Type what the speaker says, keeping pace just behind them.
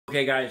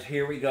Okay guys,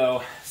 here we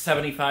go.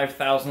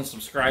 75,000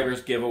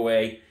 subscribers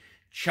giveaway.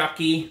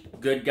 Chucky,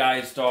 Good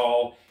Guys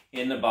doll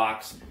in the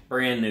box.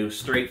 Brand new,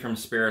 straight from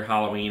Spirit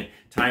Halloween.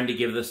 Time to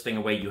give this thing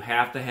away. You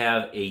have to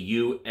have a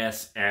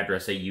U.S.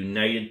 address, a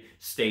United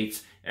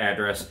States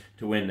address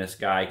to win this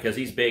guy because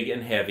he's big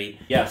and heavy.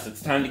 Yes,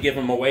 it's time to give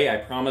him away. I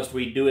promised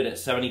we'd do it at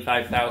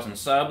 75,000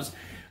 subs.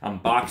 I'm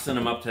boxing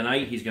him up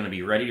tonight. He's going to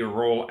be ready to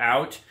roll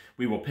out.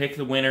 We will pick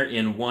the winner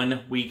in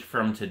 1 week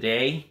from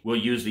today. We'll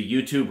use the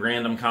YouTube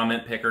random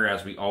comment picker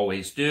as we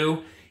always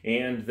do.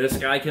 And this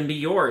guy can be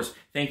yours.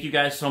 Thank you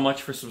guys so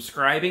much for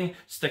subscribing.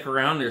 Stick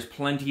around, there's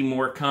plenty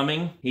more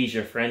coming. He's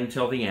your friend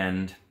till the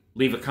end.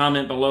 Leave a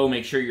comment below,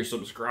 make sure you're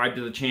subscribed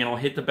to the channel,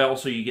 hit the bell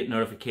so you get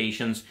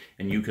notifications,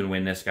 and you can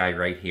win this guy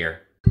right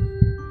here.